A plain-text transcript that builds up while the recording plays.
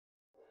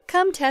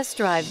Come test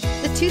drive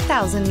the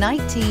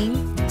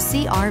 2019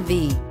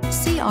 CR-V.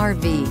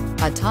 CR-V,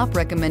 a top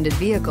recommended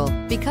vehicle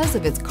because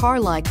of its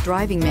car-like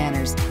driving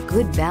manners,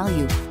 good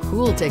value,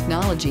 cool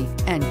technology,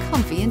 and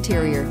comfy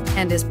interior,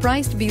 and is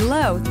priced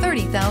below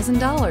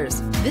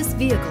 $30,000. This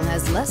vehicle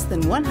has less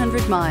than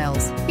 100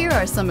 miles. Here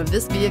are some of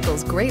this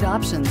vehicle's great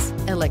options: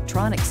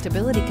 electronic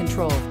stability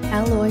control,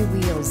 alloy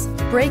wheels,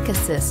 brake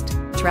assist,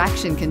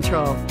 traction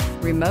control,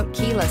 remote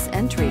keyless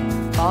entry,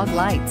 fog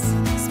lights,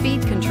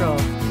 speed control,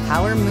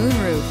 power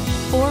moonroof,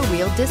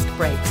 four-wheel disc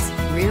brakes,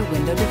 rear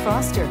window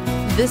defroster.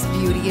 This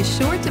beauty is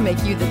sure to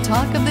make you the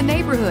talk of the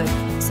neighborhood.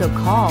 So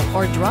call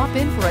or drop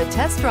in for a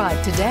test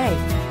drive today.